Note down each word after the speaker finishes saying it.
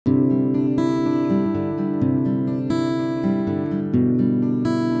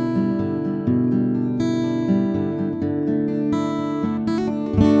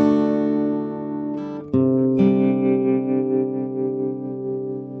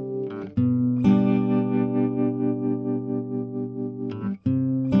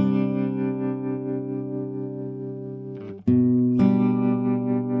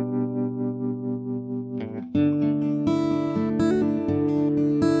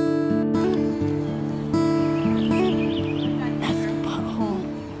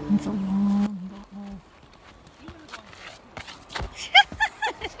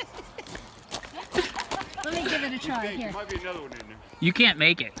Here. Might be another one in there. You can't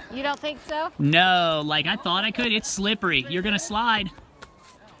make it. You don't think so? No, like I thought I could. It's slippery. You're gonna slide.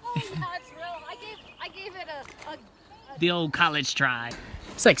 Oh, yeah, it's real. I gave it a The old college try.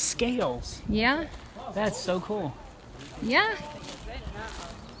 It's like scales. Yeah. That's so cool. Yeah.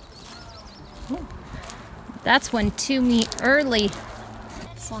 That's when two meet early.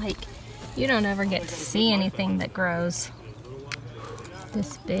 It's like you don't ever get to see anything that grows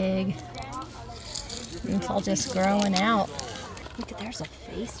this big. It's all just growing out. Look, there's a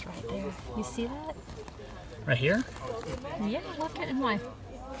face right there. You see that? Right here? Yeah, look at my.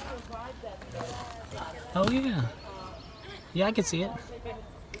 Oh yeah. Yeah, I can see it.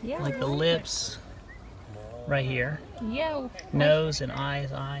 Yeah. Like the lips. Right here. Yeah. Nose and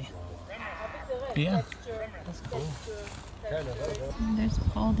eyes, eye. Yeah. That's cool. There's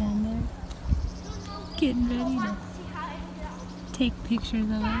Paul down there. Getting ready to take pictures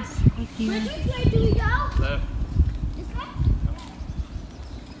of us. Look here. Left.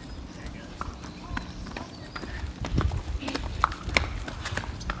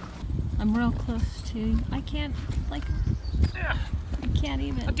 I'm real close to. I can't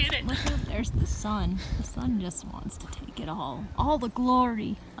even. I did it. Look up, there's the sun. The sun just wants to take it all. All the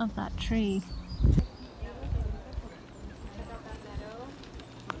glory of that tree.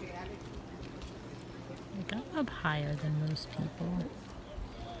 Like I'm up higher than most people.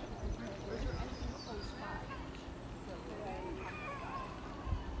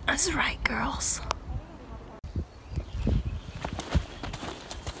 That's right, girls.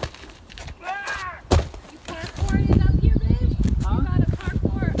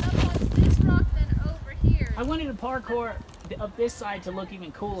 I wanted to parkour up this side to look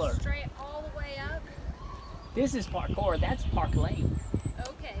even cooler. Straight all the way up? This is parkour. That's Park Lane.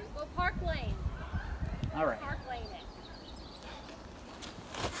 Okay, well, Park Lane. All right. Park Lane it.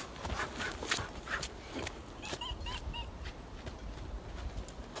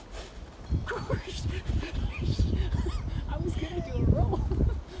 I was gonna do a roll.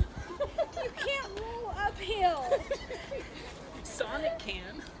 You can't roll uphill. Sonic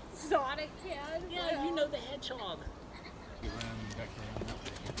can. Sonic can? Yeah, you know the hedgehog.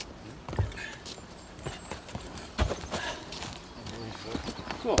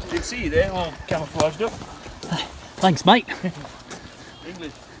 Cool. Didn't see you there, all camouflaged up. Thanks, mate.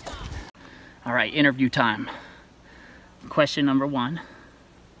 English. All right, interview time. Question number 1.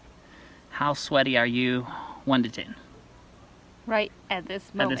 How sweaty are you, 1 to 10? Right at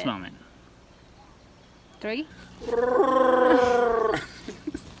this moment. At this moment. 3?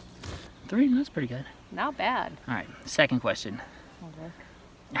 3, that's pretty good. Not bad. All right, second question.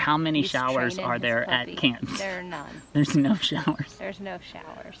 How many He's showers training are his there puppy. at camps? There are none. There's no showers. There's no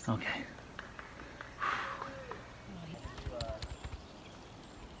showers. Okay.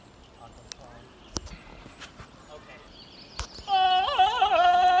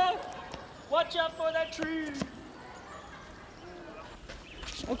 Watch out for that tree!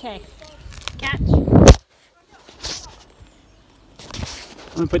 Okay. Catch.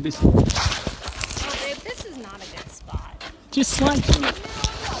 I'm gonna put this. Oh, babe, this is not a good spot. Just slide to me.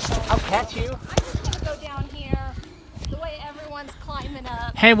 I'll catch you. I'm just gonna go down here the way everyone's climbing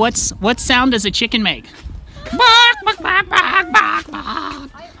up. Hey, what sound does a chicken make? Bark, bark, bark, bark, bark, bark.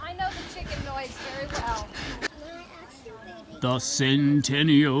 I know the chicken noise very well. The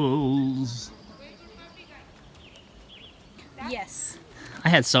Centennials. Yes. I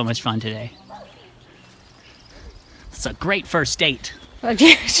had so much fun today. It's a great first date.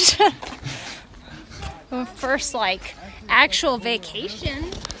 Well, first, like, actual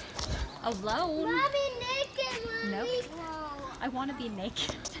vacation alone. Nope. I want to be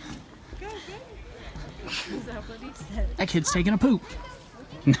naked. Is that what he said? That kid's taking a poop.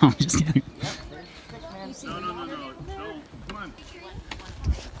 No, I'm just kidding. No. Come on.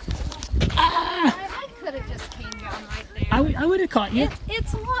 I could have just came down right there. I would have caught you.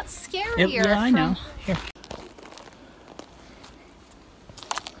 It's a lot scarier. Yeah, I know. Here.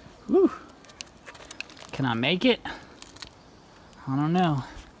 Whew. Can I make it? I don't know.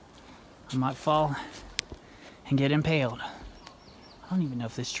 I might fall and get impaled. I don't even know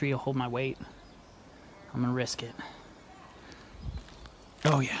if this tree will hold my weight. I'm gonna risk it.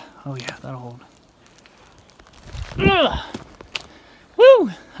 Oh yeah, that'll hold. Ugh.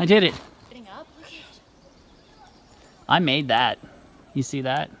 Woo! I did it. Getting up. Look at it. I made that. You see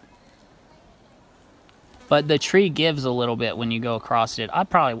that? But the tree gives a little bit when you go across it. I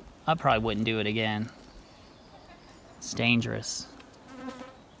probably wouldn't do it again. It's dangerous.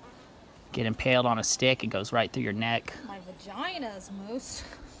 Get impaled on a stick, it goes right through your neck. My vagina's most.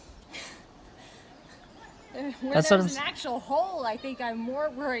 Where That's what there's I'm an actual hole, I think I'm more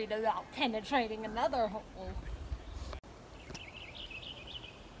worried about penetrating another hole.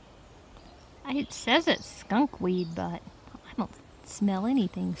 It says it's skunk weed, but I don't smell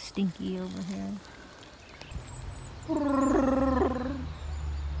anything stinky over here.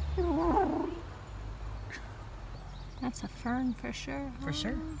 That's a fern for sure. For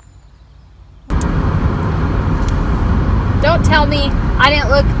sure. Don't tell me I didn't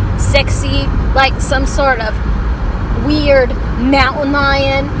look sexy like some sort of weird mountain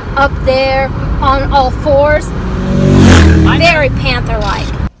lion up there on all fours. Very panther-like.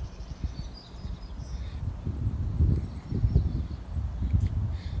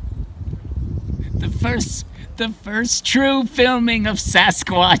 The first true filming of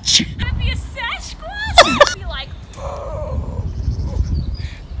Sasquatch. I'd be a Sasquatch? I'd be like,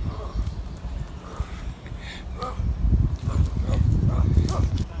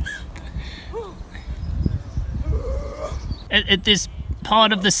 At this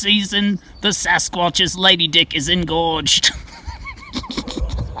part of the season, the Sasquatch's lady dick is engorged.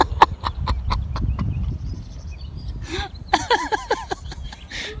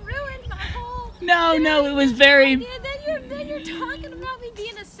 you ruined my whole... No, it was very... Then you're talking about me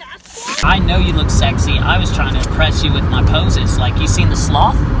being a Sasquatch? I know you look sexy. I was trying to impress you with my poses. Like, you seen the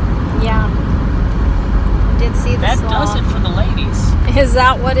sloth? Yeah. I did see the That sloth. does it for the ladies. Is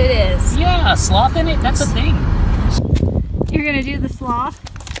that what it is? Yeah, sloth in it, that's a thing. You're gonna do the sloth?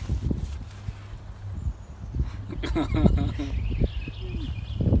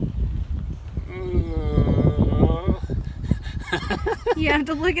 You have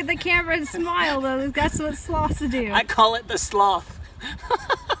to look at the camera and smile, though. That's what sloths do. I call it the sloth.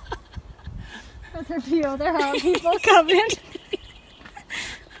 There are people coming.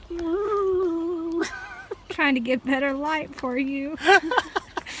 Trying to get better light for you.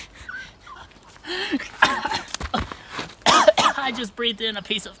 I just breathed in a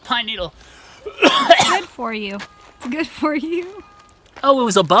piece of pine needle. Good for you. It's good for you. Oh, it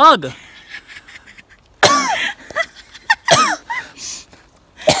was a bug. That's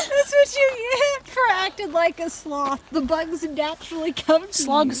what you get for acting like a sloth. The bugs naturally come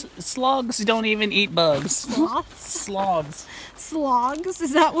to Slugs don't even eat bugs. Sloths? Slogs. Slogs?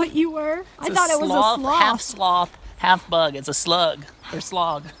 Is that what you were? I It's thought it was a sloth. Half sloth, half bug. It's a slug or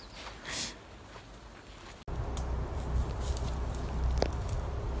slog.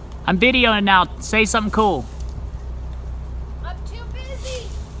 I'm videoing now. Say something cool. I'm too busy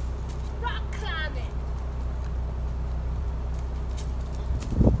rock climbing.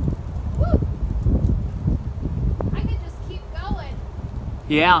 Woo! I could just keep going.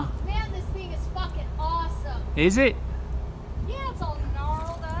 Yeah. Man, this thing is fucking awesome. Is it? Yeah, it's all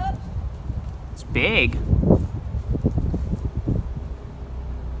gnarled up. It's big.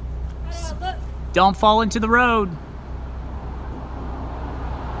 Look. Don't fall into the road.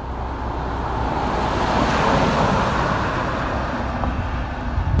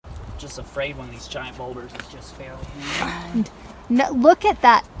 Just afraid one of these giant boulders is just failing. No, look at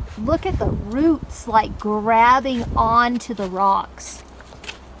that. Look at the roots like grabbing onto the rocks.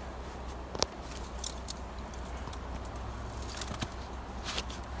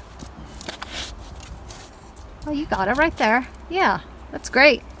 Oh, you got it right there. Yeah, that's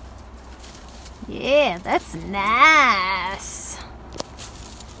great. Yeah, that's nice.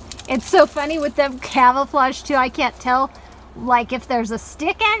 It's so funny with them camouflage too. I can't tell like if there's a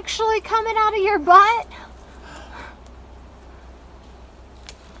stick actually coming out of your butt.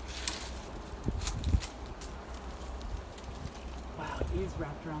 Wow, it is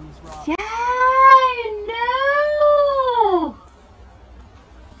wrapped around these rocks. Yeah, I know.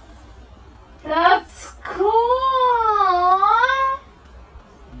 That's cool.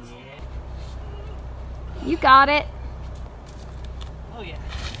 Yeah. You got it. Oh yeah.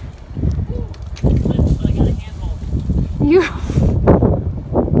 Ooh, I got a handhold. You.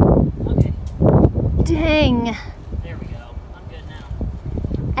 Okay. Dang. There we go. I'm good now.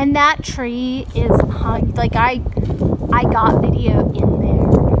 And that tree is hung. Like I got video in there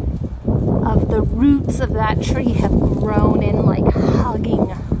of the roots of that tree have grown in, like hugging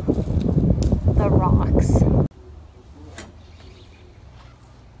the rocks.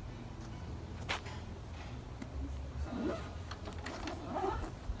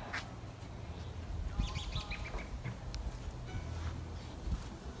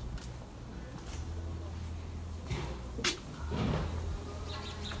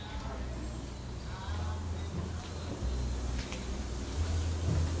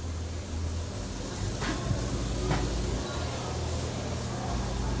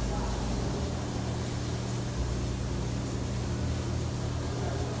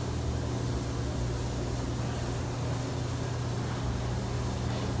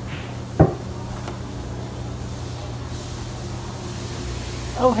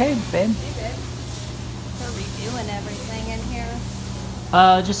 Oh, hey, babe. They're redoing everything in here.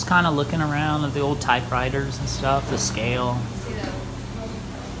 Just kind of looking around at the old typewriters and stuff, the scale.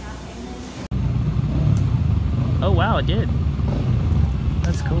 Oh, wow, it did.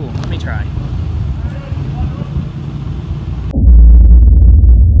 That's cool. Let me try.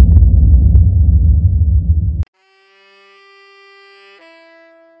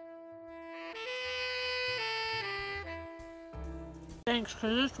 Thanks,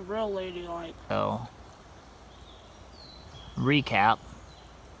 because it's real ladylike. So, recap.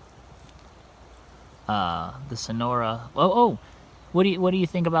 The Sonora. Oh, what do you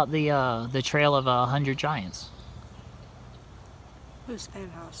think about the Trail of 100 Giants? It was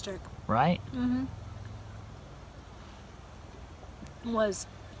fantastic. Right? Mm-hmm. Was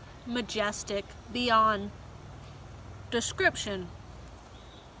majestic beyond description.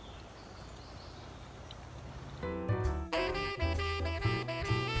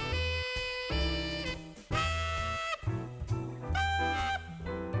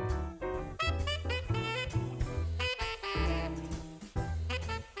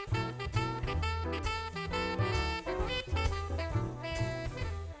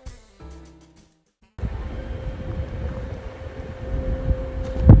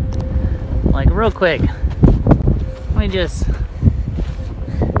 Like, real quick, let me just,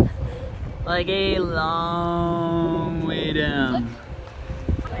 like, a long way down.